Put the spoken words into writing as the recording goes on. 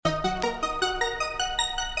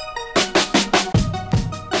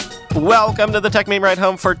Welcome to the Tech Meme Ride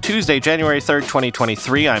Home for Tuesday, January 3rd,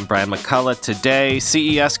 2023. I'm Brian McCullough. Today,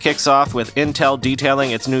 CES kicks off with Intel detailing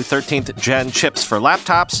its new 13th gen chips for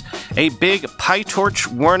laptops, a big PyTorch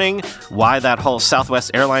warning, why that whole Southwest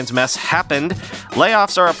Airlines mess happened.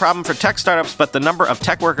 Layoffs are a problem for tech startups, but the number of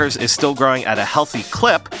tech workers is still growing at a healthy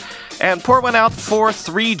clip. And pour one out for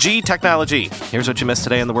 3G technology. Here's what you missed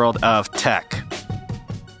today in the world of tech.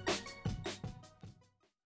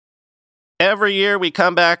 Every year we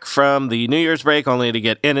come back from the New Year's break only to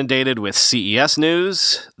get inundated with CES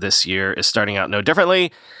news. This year is starting out no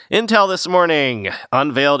differently. Intel this morning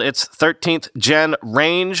unveiled its 13th gen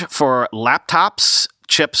range for laptops,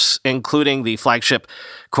 chips including the flagship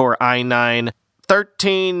Core i9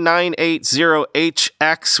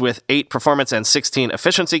 13980HX with 8 performance and 16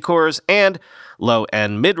 efficiency cores, and low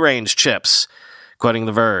and mid-range chips. Quoting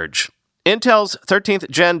The Verge, Intel's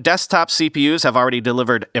 13th gen desktop CPUs have already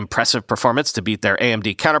delivered impressive performance to beat their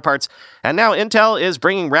AMD counterparts, and now Intel is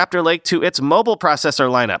bringing Raptor Lake to its mobile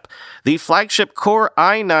processor lineup. The flagship Core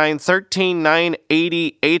i9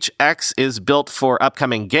 13980HX is built for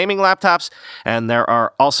upcoming gaming laptops, and there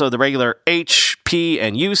are also the regular H, P,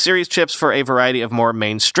 and U series chips for a variety of more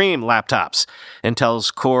mainstream laptops.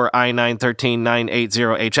 Intel's Core i9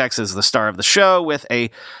 13980HX is the star of the show with a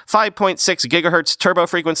 5.6 GHz turbo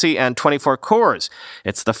frequency and 24 cores.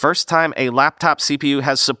 It's the first time a laptop CPU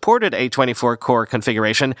has supported a 24-core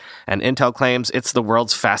configuration, and Intel claims it's the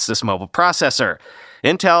world's fastest mobile processor.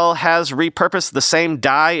 Intel has repurposed the same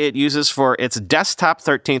die it uses for its desktop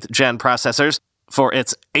 13th gen processors for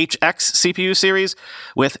its HX CPU series,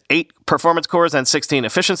 with 8 performance cores and 16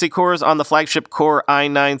 efficiency cores on the flagship Core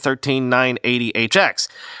i9 13980HX.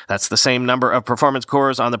 That's the same number of performance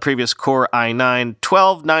cores on the previous Core i9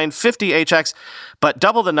 12950HX, but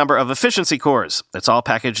double the number of efficiency cores. It's all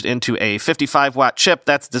packaged into a 55-watt chip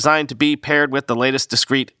that's designed to be paired with the latest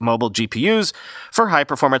discrete mobile GPUs for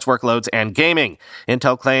high-performance workloads and gaming.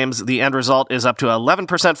 Intel claims the end result is up to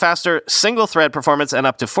 11% faster single-thread performance and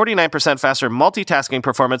up to 49% faster multitasking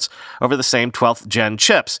performance over the same 12th gen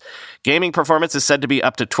chips. Gaming performance is said to be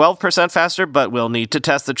up to 12% faster, but we'll need to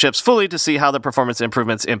test the chips fully to see how the performance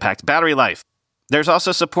improvements impact battery life. There's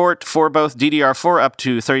also support for both DDR4 up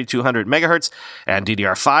to 3200 MHz and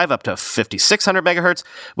DDR5 up to 5600 MHz,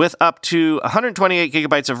 with up to 128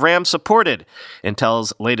 GB of RAM supported.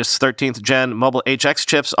 Intel's latest 13th gen mobile HX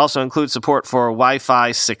chips also include support for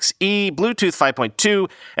Wi-Fi 6E, Bluetooth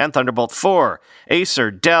 5.2, and Thunderbolt 4.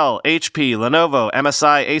 Acer, Dell, HP, Lenovo,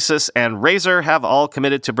 MSI, Asus, and Razer have all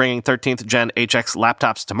committed to bringing 13th gen HX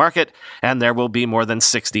laptops to market, and there will be more than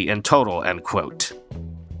 60 in total, end quote.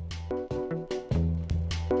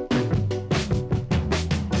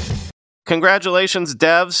 Congratulations,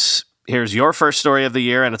 devs. Here's your first story of the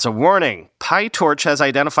year, and it's a warning. PyTorch has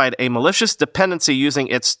identified a malicious dependency using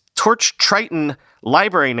its Torch Triton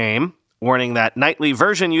library name, warning that nightly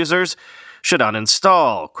version users should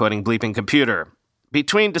uninstall, quoting Bleeping Computer.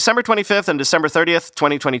 Between December 25th and December 30th,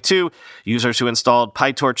 2022, users who installed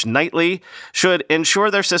PyTorch nightly should ensure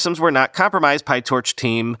their systems were not compromised, PyTorch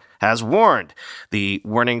team has warned. The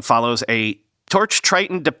warning follows a Torch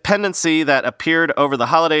Triton dependency that appeared over the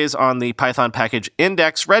holidays on the Python package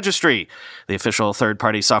index registry, the official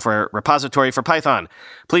third-party software repository for Python.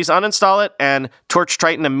 Please uninstall it and Torch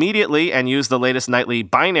Triton immediately and use the latest nightly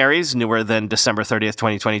binaries, newer than December 30th,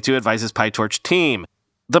 2022, advises PyTorch team.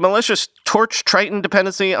 The malicious Torch Triton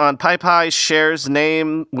dependency on PyPy shares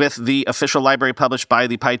name with the official library published by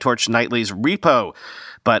the PyTorch Nightly's repo.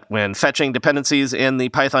 But when fetching dependencies in the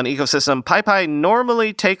Python ecosystem, PyPy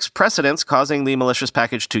normally takes precedence, causing the malicious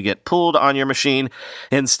package to get pulled on your machine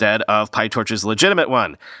instead of PyTorch's legitimate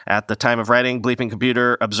one. At the time of writing, Bleeping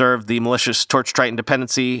Computer observed the malicious Torch Triton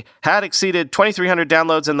dependency had exceeded 2,300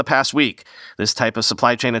 downloads in the past week. This type of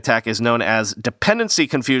supply chain attack is known as dependency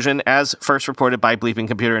confusion, as first reported by Bleeping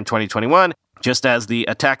Computer in 2021, just as the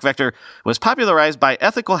attack vector was popularized by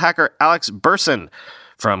ethical hacker Alex Burson.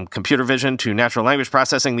 From computer vision to natural language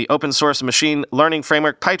processing, the open-source machine learning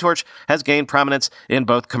framework PyTorch has gained prominence in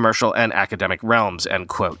both commercial and academic realms, end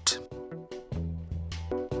quote.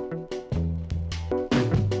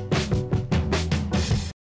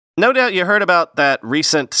 No doubt you heard about that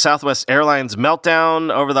recent Southwest Airlines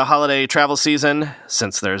meltdown over the holiday travel season.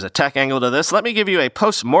 Since there's a tech angle to this, let me give you a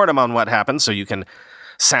post-mortem on what happened so you can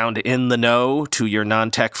sound in the know to your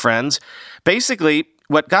non-tech friends. Basically,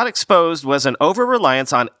 what got exposed was an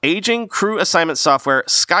over-reliance on aging crew assignment software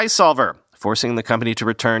SkySolver, forcing the company to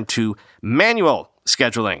return to manual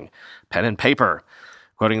scheduling, pen and paper,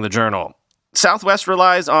 quoting the Journal. Southwest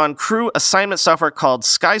relies on crew assignment software called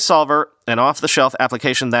SkySolver, an off-the-shelf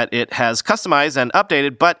application that it has customized and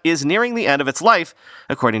updated but is nearing the end of its life,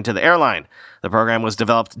 according to the airline. The program was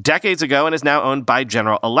developed decades ago and is now owned by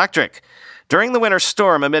General Electric. During the winter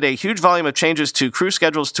storm, amid a huge volume of changes to crew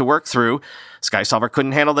schedules to work through, SkySolver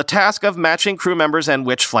couldn't handle the task of matching crew members and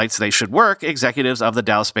which flights they should work, executives of the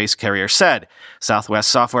Dallas-based carrier said. Southwest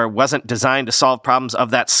software wasn't designed to solve problems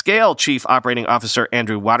of that scale, Chief Operating Officer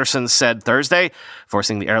Andrew Watterson said Thursday,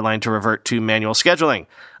 forcing the airline to revert to manual scheduling.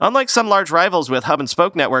 Unlike some large rivals with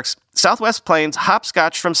hub-and-spoke networks, Southwest planes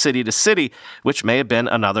hopscotch from city to city, which may have been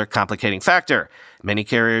another complicating factor. Many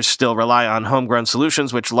carriers still rely on homegrown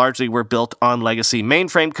solutions, which largely were built on legacy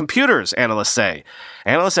mainframe computers, analysts say.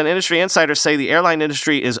 Analysts and industry insiders say the airline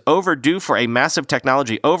industry is overdue for a massive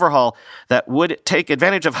technology overhaul that would take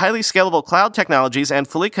advantage of highly scalable cloud technologies and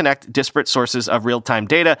fully connect disparate sources of real-time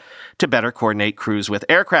data to better coordinate crews with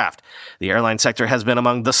aircraft. The airline sector has been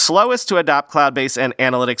among the slowest to adopt cloud-based and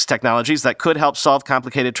analytics technologies that could help solve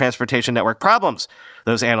complicated transportation network problems,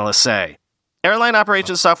 those analysts say. Airline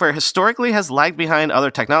operations software historically has lagged behind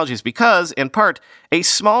other technologies because, in part, a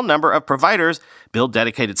small number of providers build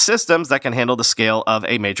dedicated systems that can handle the scale of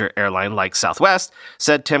a major airline like Southwest,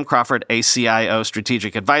 said Tim Crawford, a CIO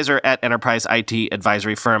strategic advisor at enterprise IT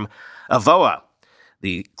advisory firm Avoa.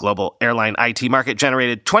 The global airline IT market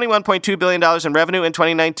generated $21.2 billion in revenue in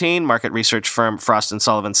 2019, market research firm Frost &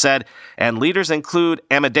 Sullivan said, and leaders include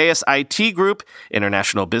Amadeus IT Group,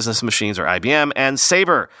 International Business Machines or IBM, and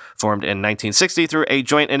Sabre, formed in 1960 through a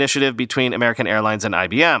joint initiative between American Airlines and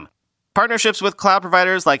IBM. Partnerships with cloud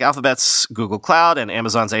providers like Alphabet's Google Cloud and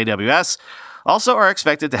Amazon's AWS also are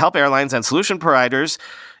expected to help airlines and solution providers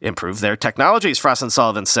improve their technologies, Frost &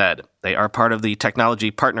 Sullivan said. They are part of the technology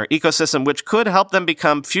partner ecosystem, which could help them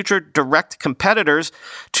become future direct competitors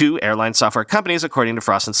to airline software companies, according to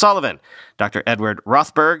Frost & Sullivan. Dr. Edward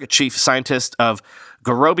Rothberg, chief scientist of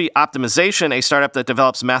Gurobi Optimization, a startup that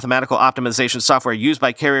develops mathematical optimization software used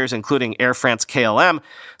by carriers including Air France KLM,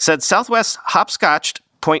 said Southwest's hopscotched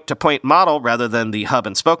point-to-point model rather than the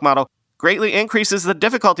hub-and-spoke model greatly increases the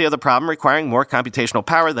difficulty of the problem, requiring more computational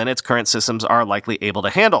power than its current systems are likely able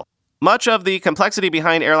to handle. Much of the complexity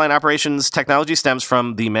behind airline operations technology stems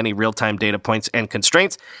from the many real-time data points and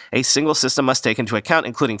constraints a single system must take into account,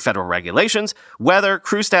 including federal regulations, weather,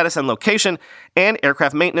 crew status and location, and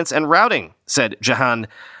aircraft maintenance and routing, said Jahan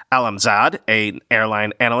Alamzad, an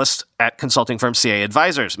airline analyst at consulting firm CA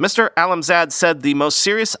Advisors. Mr. Alamzad said the most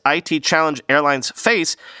serious IT challenge airlines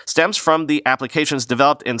face stems from the applications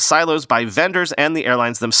developed in silos by vendors and the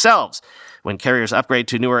airlines themselves. When carriers upgrade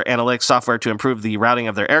to newer analytics software to improve the routing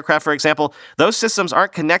of their aircraft, for example, those systems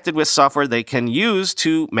aren't connected with software they can use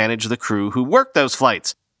to manage the crew who work those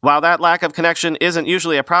flights. While that lack of connection isn't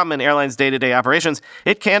usually a problem in airlines' day-to-day operations,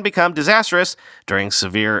 it can become disastrous during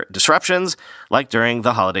severe disruptions, like during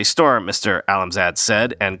the holiday storm, Mr. Alamzad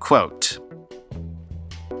said, end quote.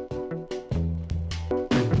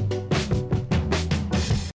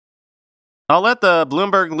 I'll let the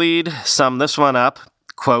Bloomberg lead sum this one up.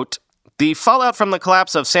 Quote, the fallout from the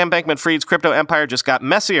collapse of Sam Bankman-Fried's crypto empire just got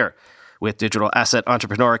messier, with digital asset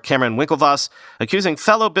entrepreneur Cameron Winklevoss accusing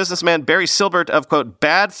fellow businessman Barry Silbert of, quote,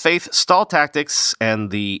 bad faith stall tactics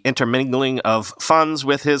and the intermingling of funds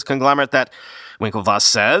with his conglomerate that Winklevoss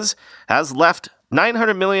says has left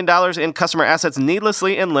 $900 million in customer assets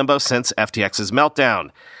needlessly in limbo since FTX's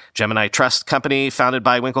meltdown. Gemini Trust Company, founded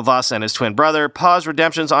by Winklevoss and his twin brother, paused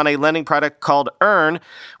redemptions on a lending product called Earn,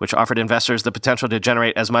 which offered investors the potential to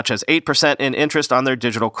generate as much as 8% in interest on their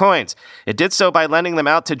digital coins. It did so by lending them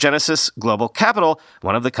out to Genesis Global Capital,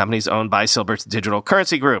 one of the companies owned by Silbert's digital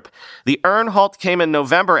currency group. The Earn halt came in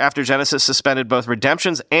November after Genesis suspended both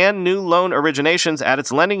redemptions and new loan originations at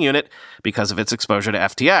its lending unit because of its exposure to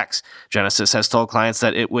FTX. Genesis has told clients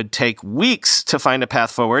that it would take weeks to find a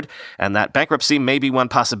path forward, and that bankruptcy may be one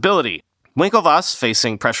possibility. Winklevoss,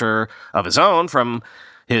 facing pressure of his own from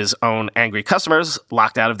his own angry customers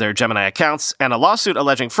locked out of their Gemini accounts, and a lawsuit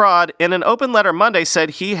alleging fraud, in an open letter Monday said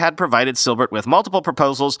he had provided Silbert with multiple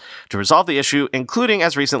proposals to resolve the issue, including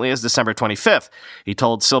as recently as December 25th. He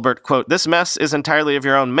told Silbert, quote, this mess is entirely of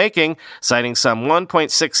your own making, citing some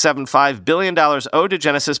 $1.675 billion owed to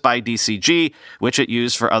Genesis by DCG, which it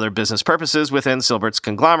used for other business purposes within Silbert's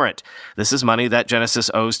conglomerate. This is money that Genesis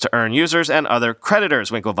owes to Earn users and other creditors,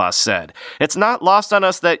 Winklevoss said. It's not lost on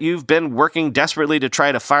us that you've been working desperately to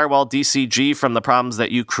try to firewall DCG from the problems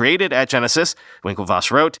that you created at Genesis,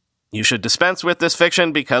 Winklevoss wrote. You should dispense with this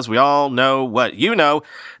fiction because we all know what you know,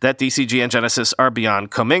 that DCG and Genesis are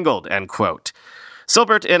beyond commingled, end quote.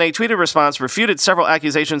 Silbert, in a tweeted response, refuted several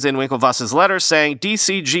accusations in Winklevoss's letter, saying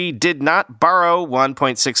DCG did not borrow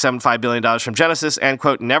 $1.675 billion from Genesis and,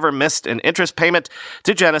 quote, never missed an interest payment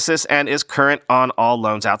to Genesis and is current on all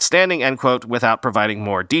loans outstanding, end quote, without providing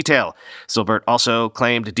more detail. Silbert also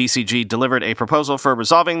claimed DCG delivered a proposal for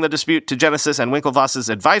resolving the dispute to Genesis and Winklevoss's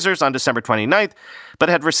advisors on December 29th, but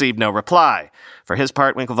had received no reply. For his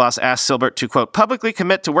part, Winklevoss asked Silbert to, quote, publicly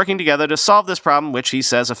commit to working together to solve this problem, which he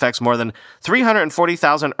says affects more than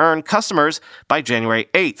 340,000 earned customers by January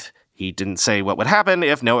 8th. He didn't say what would happen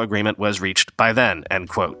if no agreement was reached by then, end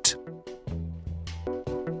quote.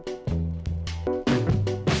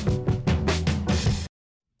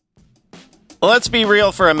 Let's be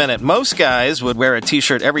real for a minute. Most guys would wear a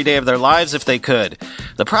t-shirt every day of their lives if they could.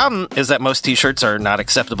 The problem is that most t-shirts are not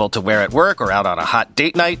acceptable to wear at work or out on a hot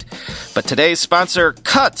date night. But today's sponsor,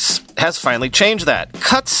 Cuts, has finally changed that.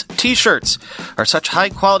 Cuts t-shirts are such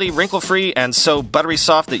high-quality, wrinkle-free, and so buttery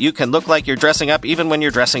soft that you can look like you're dressing up even when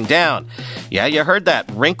you're dressing down. Yeah, you heard that.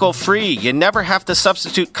 Wrinkle-free. You never have to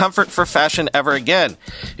substitute comfort for fashion ever again.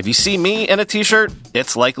 If you see me in a t-shirt,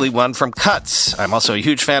 it's likely one from Cuts. I'm also a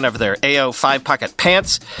huge fan of their AO 5-pocket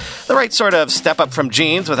pants. The right sort of step up from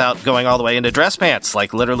jeans without going all the way into dress pants,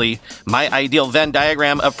 like literally my ideal Venn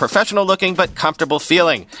diagram of professional looking but comfortable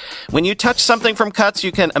feeling. When you touch something from Cuts,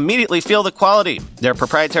 you can immediately feel the quality. Their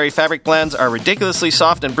proprietary fabric blends are ridiculously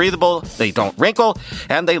soft and breathable, they don't wrinkle,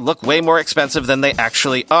 and they look way more expensive than they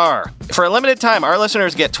actually are. For a limited time, our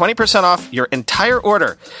listeners get 20% off your entire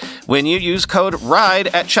order when you use code RIDE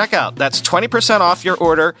at checkout. That's 20% off your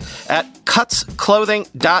order at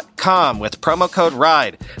cutsclothing.com with promo code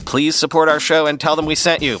RIDE. Please support our show and tell them we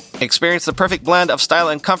sent you. Experience the perfect blend of style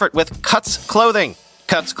and comfort with Cuts Clothing.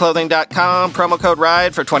 Cutsclothing.com, promo code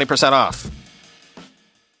RIDE for 20% off.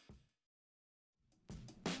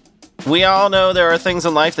 We all know there are things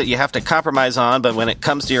in life that you have to compromise on, but when it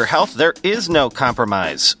comes to your health, there is no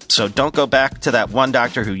compromise. So don't go back to that one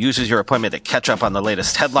doctor who uses your appointment to catch up on the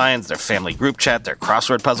latest headlines, their family group chat, their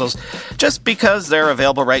crossword puzzles, just because they're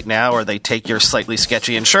available right now or they take your slightly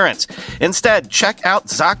sketchy insurance. Instead, check out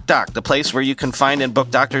ZocDoc, the place where you can find and book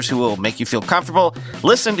doctors who will make you feel comfortable,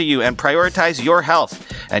 listen to you, and prioritize your health.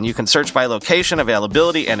 And you can search by location,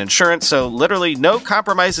 availability, and insurance, so literally no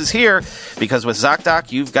compromises here, because with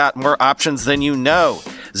ZocDoc, you've got more options than you know.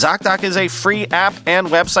 ZocDoc is a free app and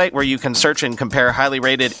website where you can search and compare highly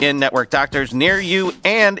rated in-network doctors near you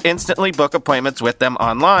and instantly book appointments with them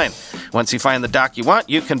online. Once you find the doc you want,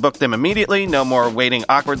 you can book them immediately, no more waiting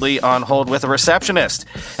awkwardly on hold with a receptionist.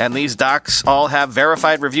 And these docs all have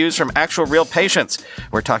verified reviews from actual real patients.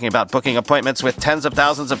 We're talking about booking appointments with tens of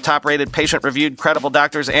thousands of top-rated, patient-reviewed, credible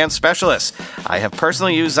doctors and specialists. I have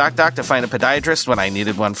personally used ZocDoc to find a podiatrist when I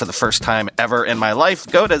needed one for the first time ever in my life.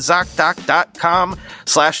 Go to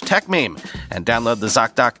ZocDoc.com/TechMeme and download the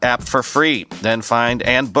ZocDoc app for free. Then find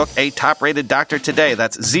and book a top-rated doctor today.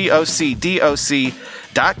 That's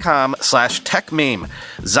ZocDoc.com/TechMeme.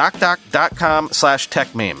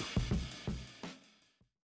 ZocDoc.com/TechMeme.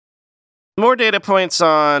 More data points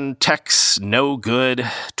on tech's no good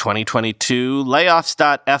 2022.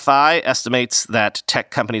 Layoffs.fi estimates that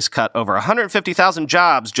tech companies cut over 150,000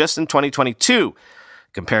 jobs just in 2022,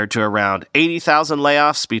 compared to around 80,000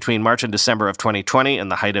 layoffs between March and December of 2020 in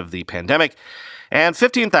the height of the pandemic, and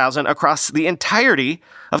 15,000 across the entirety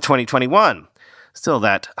of 2021. Still,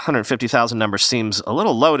 that 150,000 number seems a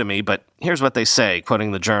little low to me, but here's what they say,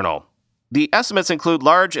 quoting the Journal. The estimates include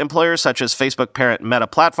large employers such as Facebook parent Meta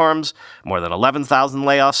Platforms, more than 11,000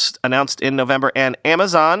 layoffs announced in November, and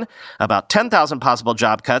Amazon, about 10,000 possible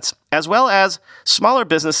job cuts, as well as smaller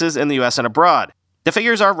businesses in the U.S. and abroad. The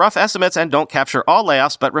figures are rough estimates and don't capture all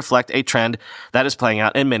layoffs, but reflect a trend that is playing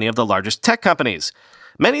out in many of the largest tech companies.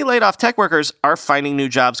 Many laid-off tech workers are finding new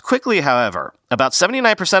jobs quickly, however. About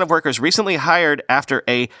 79% of workers recently hired after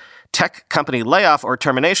a tech company layoff or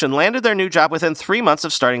termination landed their new job within 3 months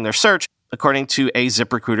of starting their search, according to a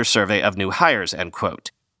ZipRecruiter survey of new hires, end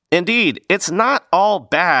quote. Indeed, it's not all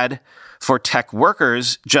bad for tech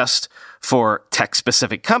workers, just for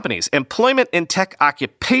tech-specific companies. Employment in tech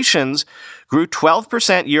occupations grew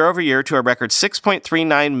 12% year over year to a record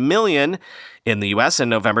 6.39 million in the U.S. in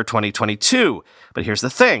November 2022. But here's the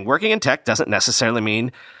thing. Working in tech doesn't necessarily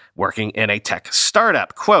mean working in a tech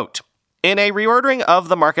startup. Quote, in a reordering of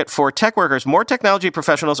the market for tech workers, more technology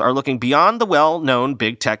professionals are looking beyond the well-known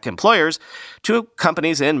big tech employers to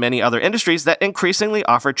companies in many other industries that increasingly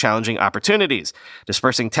offer challenging opportunities.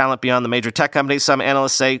 Dispersing talent beyond the major tech companies, some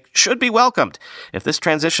analysts say, should be welcomed. If this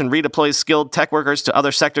transition redeploys skilled tech workers to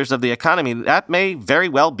other sectors of the economy, that may very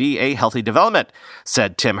well be a healthy development,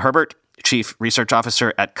 said Tim Herbert, chief research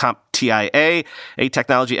officer at CompTIA, a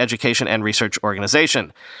technology education and research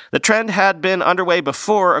organization. The trend had been underway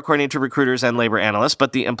before, according to recruiters and labor analysts,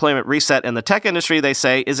 but the employment reset in the tech industry, they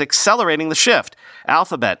say, is accelerating the shift.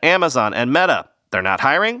 Alphabet, Amazon, and Meta, they're not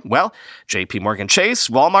hiring? Well, JP Morgan Chase,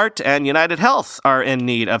 Walmart, and United Health are in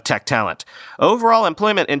need of tech talent. Overall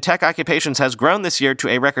employment in tech occupations has grown this year to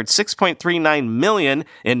a record 6.39 million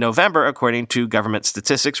in November, according to government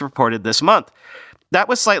statistics reported this month. That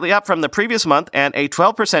was slightly up from the previous month and a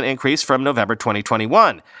 12% increase from November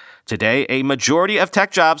 2021. Today, a majority of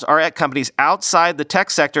tech jobs are at companies outside the tech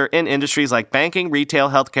sector in industries like banking, retail,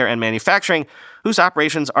 healthcare, and manufacturing, whose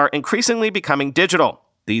operations are increasingly becoming digital.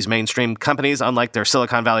 These mainstream companies, unlike their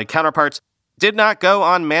Silicon Valley counterparts, did not go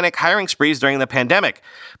on manic hiring sprees during the pandemic,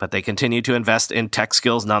 but they continue to invest in tech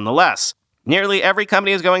skills nonetheless. Nearly every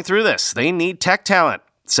company is going through this. They need tech talent,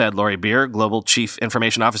 said Lori Beer, Global Chief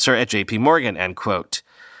Information Officer at JP Morgan, end quote.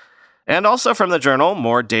 And also from the Journal,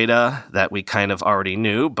 more data that we kind of already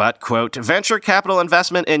knew, but, quote, venture capital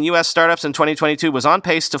investment in U.S. startups in 2022 was on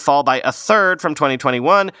pace to fall by a third from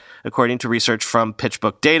 2021, according to research from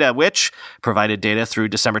PitchBook Data, which provided data through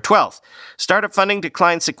December 12th. Startup funding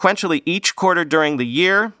declined sequentially each quarter during the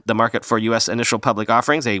year. The market for U.S. initial public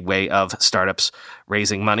offerings, a way of startups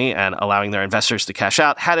raising money and allowing their investors to cash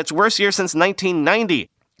out, had its worst year since 1990,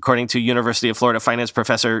 according to University of Florida finance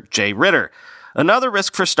professor Jay Ritter. Another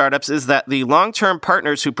risk for startups is that the long-term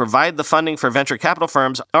partners who provide the funding for venture capital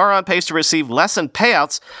firms are on pace to receive less in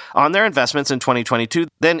payouts on their investments in 2022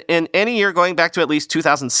 than in any year going back to at least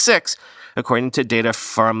 2006, according to data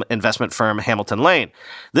from investment firm Hamilton Lane.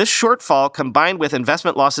 This shortfall, combined with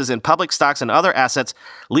investment losses in public stocks and other assets,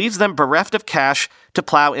 leaves them bereft of cash to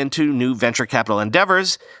plow into new venture capital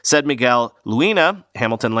endeavors, said Miguel Luina,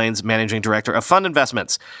 Hamilton Lane's managing director of fund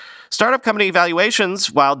investments. Startup company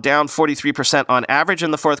valuations, while down 43% on average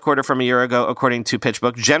in the fourth quarter from a year ago, according to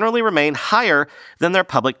PitchBook, generally remain higher than their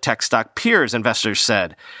public tech stock peers, investors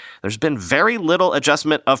said. There's been very little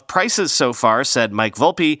adjustment of prices so far, said Mike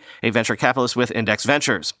Volpe, a venture capitalist with Index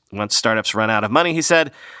Ventures. Once startups run out of money, he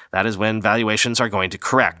said, that is when valuations are going to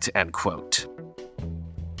correct, end quote.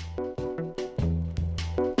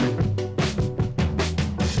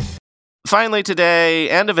 Finally today,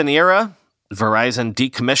 end of an era. Verizon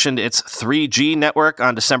decommissioned its 3G network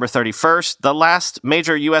on December 31st, the last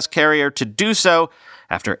major U.S. carrier to do so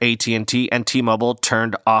after AT&T and T-Mobile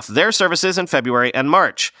turned off their services in February and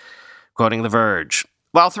March. Quoting The Verge,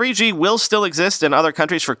 while 3G will still exist in other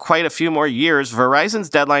countries for quite a few more years, Verizon's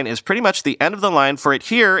deadline is pretty much the end of the line for it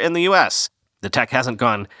here in the U.S. The tech hasn't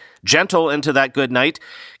gone gentle into that good night.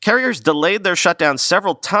 Carriers delayed their shutdown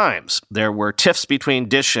several times. There were tiffs between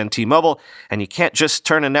Dish and T-Mobile, and you can't just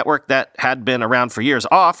turn a network that had been around for years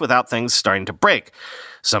off without things starting to break.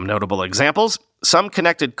 Some notable examples: some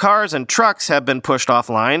connected cars and trucks have been pushed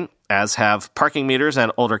offline, as have parking meters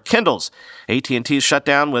and older Kindles. AT&T's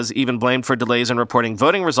shutdown was even blamed for delays in reporting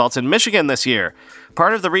voting results in Michigan this year.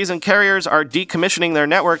 Part of the reason carriers are decommissioning their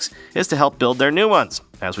networks is to help build their new ones.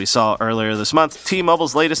 As we saw earlier this month,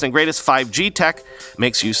 T-Mobile's latest and greatest 5G tech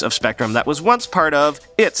makes use of spectrum that was once part of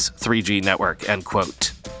its 3G network, end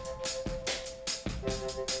quote.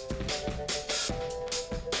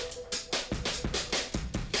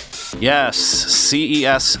 Yes,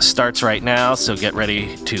 CES starts right now, so get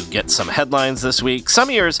ready to get some headlines this week. Some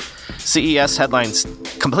years, CES headlines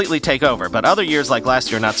completely take over, but other years, like last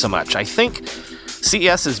year, not so much. I think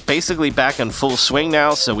CES is basically back in full swing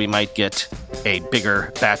now, so we might get a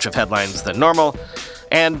bigger batch of headlines than normal.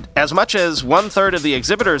 And as much as 1/3 of the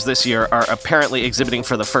exhibitors this year are apparently exhibiting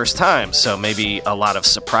for the first time, so maybe a lot of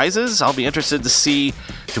surprises. I'll be interested to see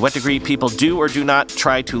to what degree people do or do not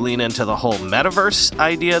try to lean into the whole metaverse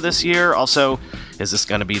idea this year. Also, is this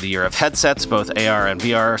going to be the year of headsets, both AR and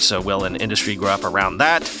VR, so will an industry grow up around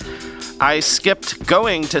that? I skipped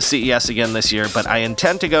going to CES again this year, but I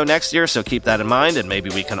intend to go next year, so keep that in mind, and maybe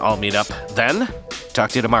we can all meet up then.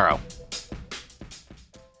 Talk to you tomorrow.